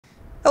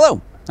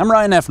Hello, I'm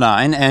Ryan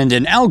F9, and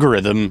an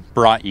algorithm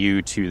brought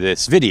you to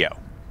this video.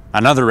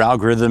 Another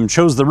algorithm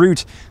chose the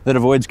route that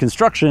avoids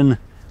construction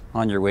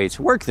on your way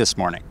to work this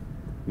morning.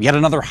 Yet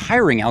another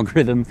hiring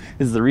algorithm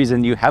is the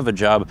reason you have a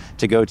job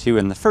to go to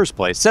in the first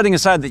place. Setting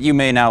aside that you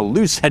may now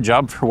lose said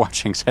job for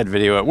watching said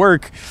video at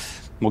work,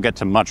 we'll get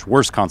to much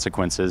worse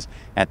consequences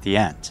at the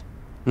end.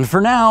 And for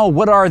now,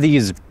 what are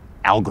these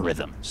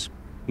algorithms?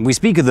 We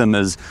speak of them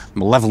as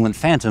malevolent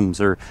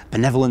phantoms or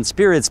benevolent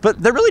spirits,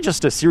 but they're really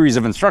just a series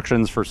of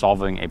instructions for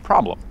solving a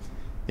problem.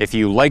 If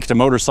you liked a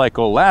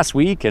motorcycle last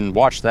week and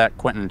watched that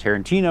Quentin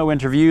Tarantino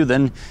interview,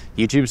 then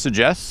YouTube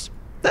suggests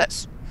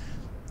this.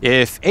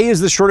 If A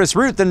is the shortest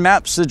route, then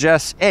Maps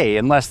suggests A.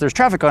 Unless there's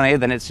traffic on A,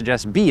 then it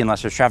suggests B.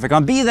 Unless there's traffic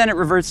on B, then it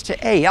reverts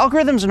to A.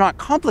 Algorithms are not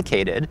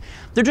complicated,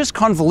 they're just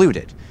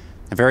convoluted.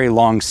 A very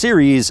long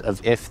series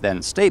of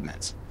if-then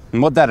statements.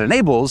 And what that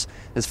enables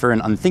is for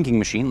an unthinking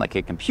machine like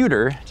a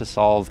computer to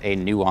solve a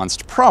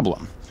nuanced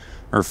problem,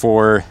 or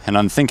for an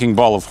unthinking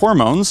ball of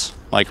hormones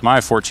like my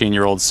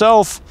 14-year-old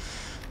self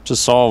to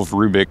solve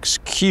Rubik's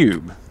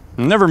Cube.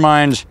 Never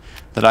mind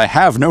that I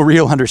have no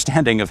real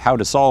understanding of how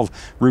to solve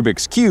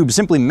Rubik's Cube,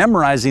 simply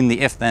memorizing the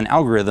if-then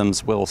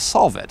algorithms will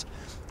solve it.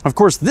 Of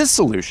course, this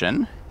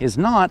solution is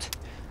not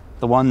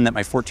the one that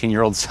my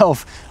 14-year-old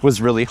self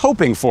was really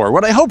hoping for.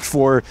 What I hoped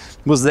for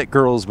was that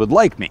girls would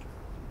like me.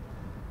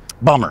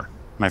 Bummer.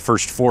 My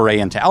first foray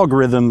into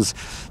algorithms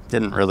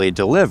didn't really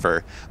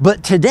deliver.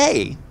 But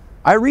today,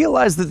 I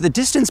realized that the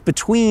distance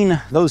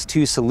between those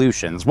two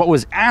solutions, what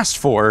was asked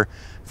for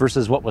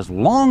versus what was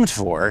longed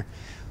for,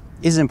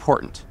 is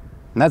important.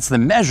 And that's the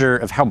measure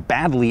of how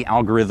badly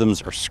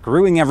algorithms are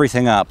screwing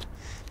everything up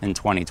in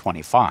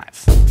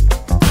 2025.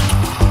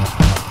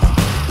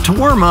 To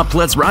warm up,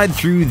 let's ride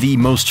through the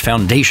most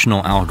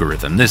foundational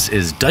algorithm. This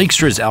is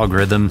Dijkstra's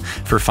algorithm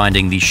for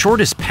finding the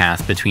shortest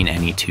path between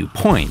any 2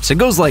 points. It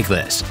goes like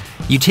this.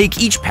 You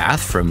take each path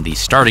from the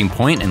starting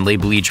point and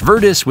label each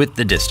vertex with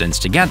the distance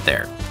to get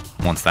there.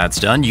 Once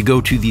that's done, you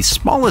go to the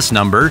smallest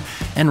number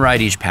and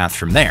write each path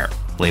from there,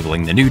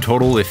 labeling the new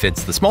total if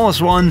it's the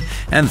smallest one,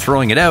 and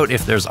throwing it out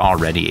if there's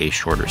already a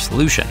shorter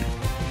solution.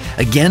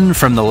 Again,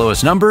 from the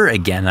lowest number,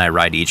 again I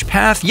write each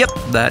path. Yep,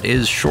 that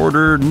is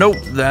shorter. Nope,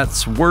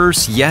 that's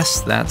worse. Yes,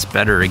 that's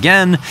better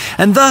again.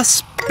 And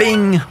thus,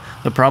 bing,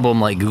 the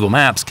problem like Google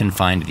Maps can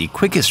find the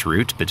quickest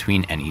route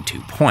between any 2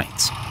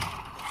 points.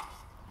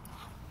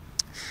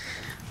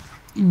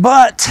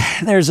 But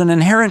there's an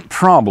inherent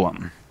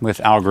problem with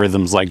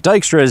algorithms like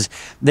Dijkstra's.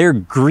 They're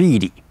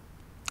greedy.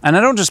 And I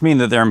don't just mean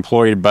that they're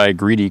employed by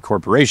greedy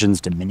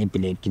corporations to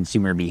manipulate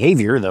consumer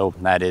behavior, though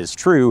that is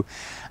true.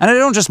 And I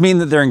don't just mean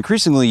that they're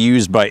increasingly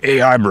used by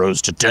AI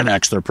bros to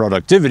 10x their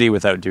productivity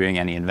without doing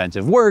any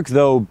inventive work,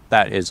 though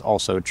that is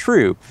also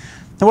true.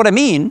 And what I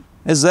mean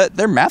is that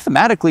they're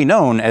mathematically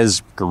known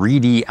as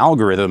greedy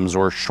algorithms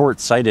or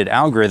short-sighted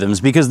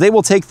algorithms because they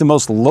will take the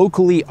most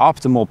locally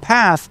optimal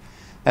path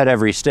at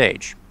every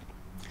stage.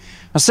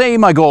 Now, say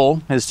my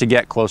goal is to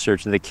get closer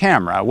to the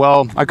camera.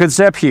 Well, I could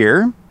step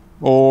here,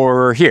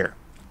 or here.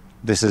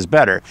 This is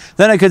better.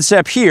 Then I could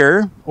step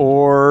here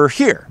or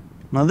here.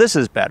 Well, this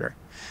is better.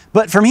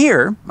 But from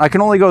here, I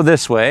can only go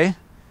this way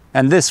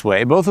and this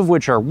way, both of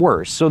which are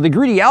worse. So the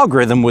greedy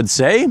algorithm would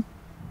say,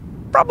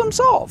 problem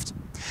solved.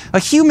 A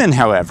human,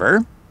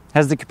 however,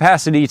 has the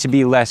capacity to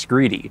be less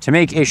greedy, to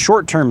make a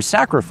short-term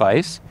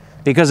sacrifice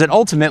because it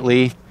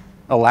ultimately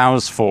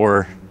allows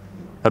for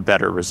a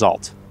better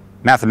result.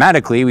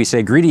 Mathematically, we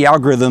say greedy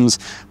algorithms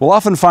will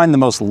often find the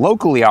most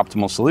locally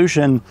optimal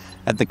solution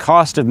at the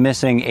cost of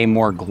missing a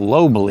more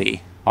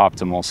globally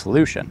optimal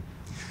solution.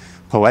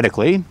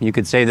 Poetically, you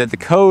could say that the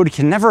code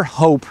can never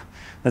hope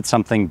that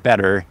something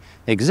better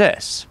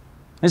exists.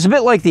 It's a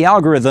bit like the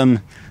algorithm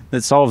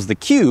that solves the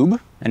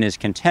cube and is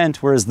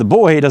content, whereas the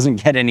boy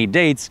doesn't get any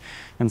dates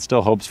and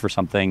still hopes for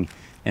something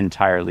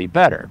entirely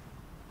better.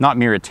 Not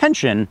mere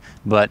attention,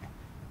 but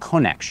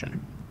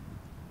connection.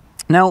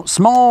 Now,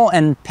 small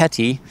and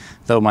petty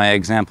though my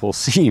example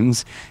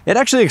seems, it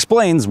actually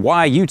explains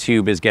why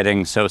YouTube is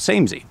getting so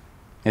samey.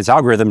 Its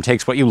algorithm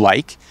takes what you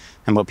like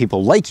and what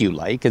people like you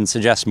like and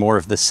suggests more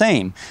of the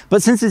same.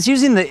 But since it's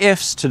using the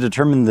ifs to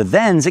determine the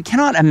thens, it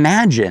cannot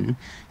imagine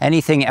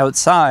anything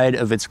outside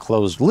of its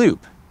closed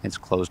loop, its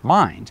closed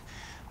mind.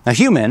 A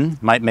human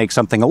might make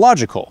something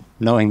illogical,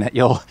 knowing that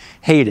you'll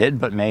hate it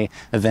but may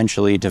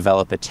eventually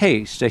develop a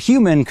taste. A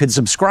human could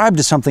subscribe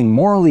to something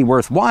morally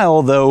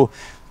worthwhile, though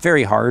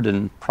very hard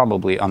and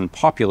probably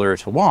unpopular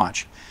to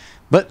watch.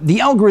 But the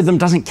algorithm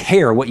doesn't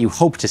care what you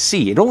hope to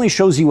see. It only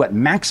shows you what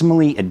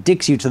maximally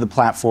addicts you to the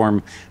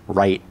platform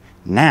right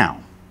now.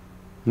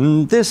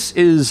 This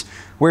is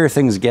where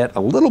things get a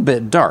little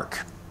bit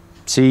dark.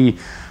 See,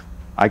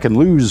 I can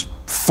lose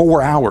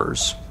 4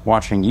 hours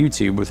watching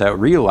YouTube without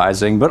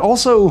realizing, but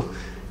also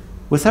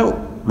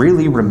without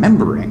really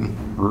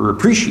remembering or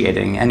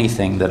appreciating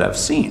anything that I've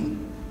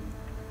seen.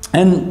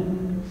 And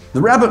the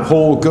rabbit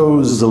hole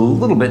goes a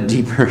little bit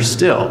deeper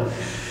still.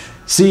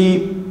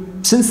 See,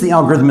 since the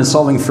algorithm is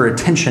solving for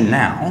attention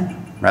now,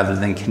 rather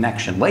than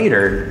connection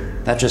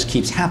later, that just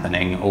keeps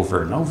happening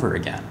over and over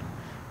again.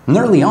 And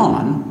early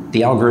on,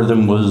 the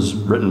algorithm was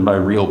written by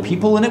real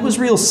people, and it was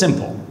real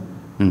simple.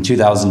 In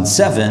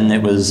 2007,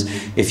 it was,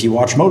 if you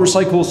watch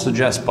motorcycles,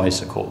 suggest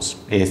bicycles.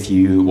 If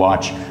you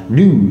watch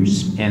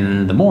news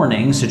in the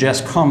morning,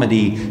 suggest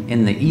comedy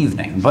in the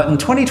evening. But in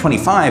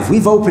 2025,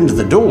 we've opened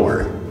the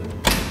door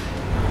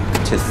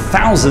to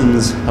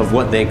thousands of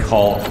what they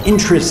call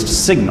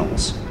interest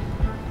signals.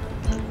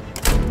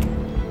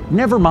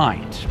 Never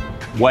mind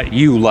what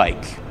you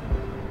like.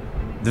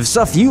 The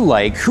stuff you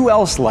like, who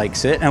else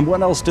likes it, and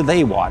what else do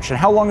they watch? And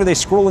how long are they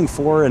scrolling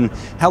for, and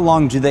how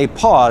long do they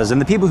pause?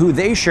 And the people who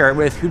they share it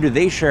with, who do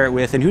they share it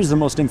with, and who's the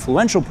most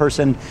influential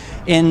person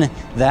in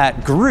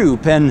that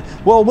group? And,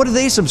 well, what do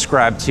they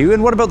subscribe to,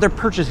 and what about their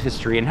purchase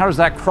history, and how does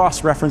that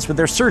cross-reference with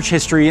their search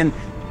history? And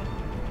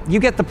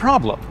you get the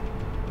problem.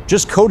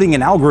 Just coding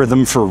an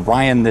algorithm for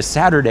Ryan this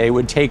Saturday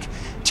would take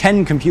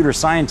 10 computer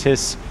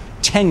scientists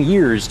 10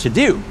 years to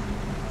do.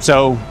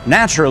 So,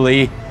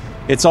 naturally,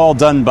 it's all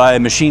done by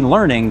machine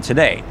learning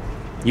today,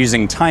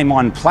 using time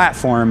on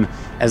platform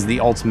as the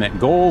ultimate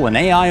goal, and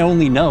AI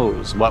only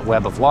knows what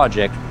web of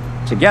logic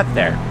to get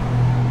there.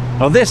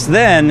 Well, this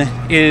then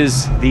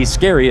is the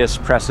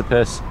scariest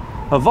precipice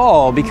of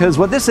all, because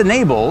what this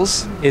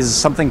enables is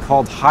something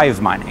called hive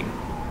mining.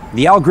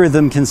 The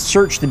algorithm can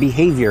search the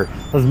behavior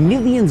of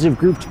millions of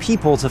grouped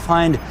people to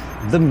find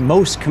the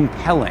most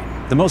compelling,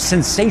 the most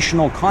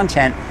sensational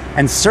content,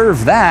 and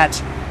serve that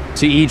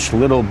to each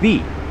little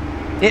bee.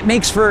 It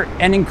makes for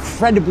an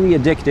incredibly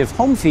addictive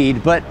home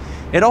feed, but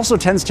it also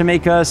tends to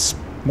make us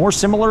more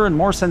similar and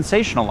more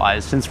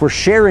sensationalized, since we're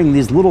sharing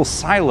these little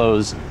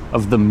silos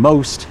of the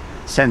most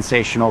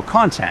sensational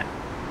content.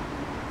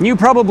 You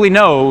probably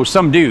know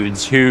some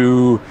dudes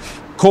who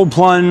cold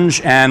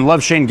plunge and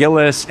love Shane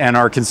Gillis and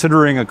are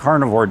considering a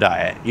carnivore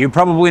diet. You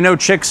probably know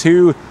chicks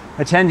who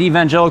attend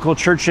evangelical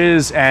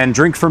churches and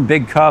drink from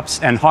big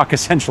cups and hawk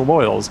essential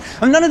oils.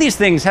 And none of these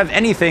things have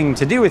anything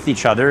to do with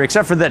each other,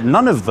 except for that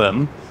none of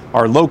them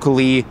are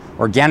locally,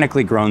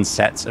 organically grown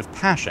sets of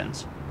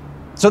passions.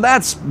 So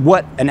that's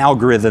what an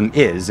algorithm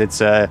is. It's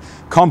a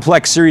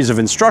complex series of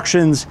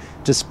instructions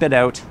to spit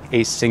out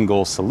a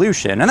single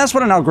solution. And that's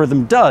what an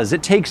algorithm does.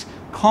 It takes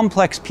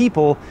complex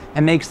people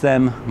and makes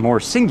them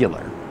more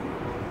singular,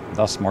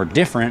 thus more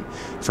different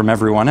from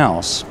everyone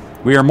else.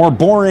 We are more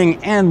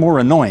boring and more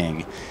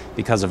annoying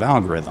because of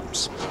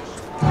algorithms.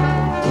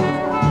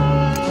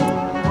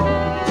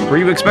 Were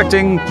you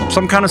expecting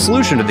some kind of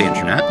solution to the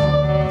internet?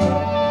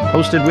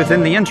 Hosted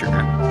within the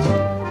internet.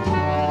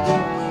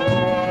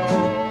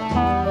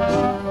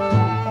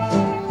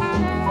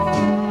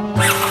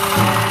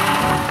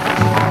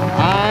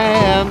 I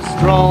am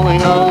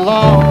strolling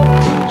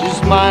along,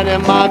 just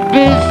minding my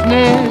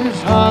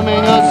business,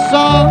 humming a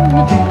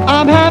song.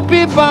 I'm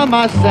happy by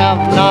myself,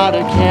 not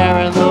a care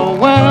in the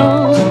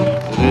world.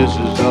 This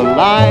is a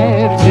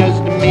life,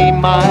 just me,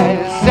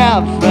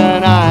 myself,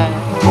 and I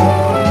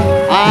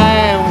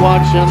am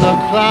watching the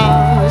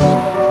clouds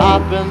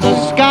up in the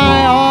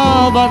sky,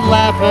 all but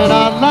laughing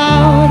out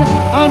loud.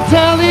 I'm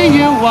telling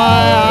you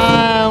why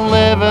I'm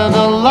living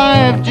the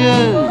life,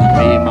 just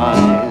me,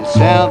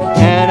 myself,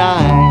 and I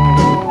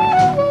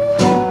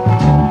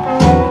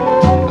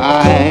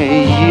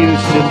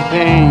used to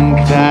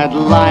think that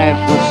life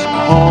was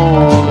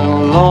cold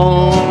and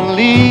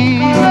lonely,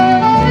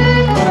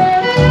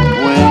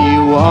 when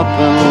you up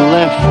and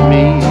left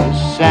me,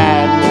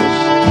 sadness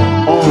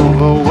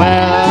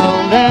overwhelming.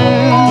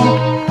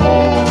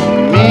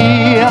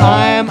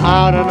 I'm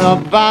out and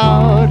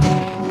about,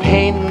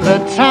 painting the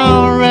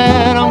town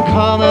red, I'm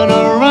coming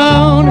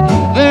around.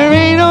 There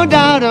ain't no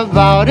doubt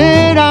about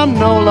it, I'm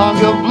no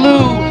longer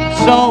blue.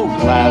 So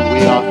glad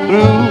we are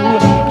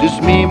through,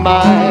 just me,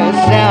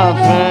 myself,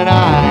 and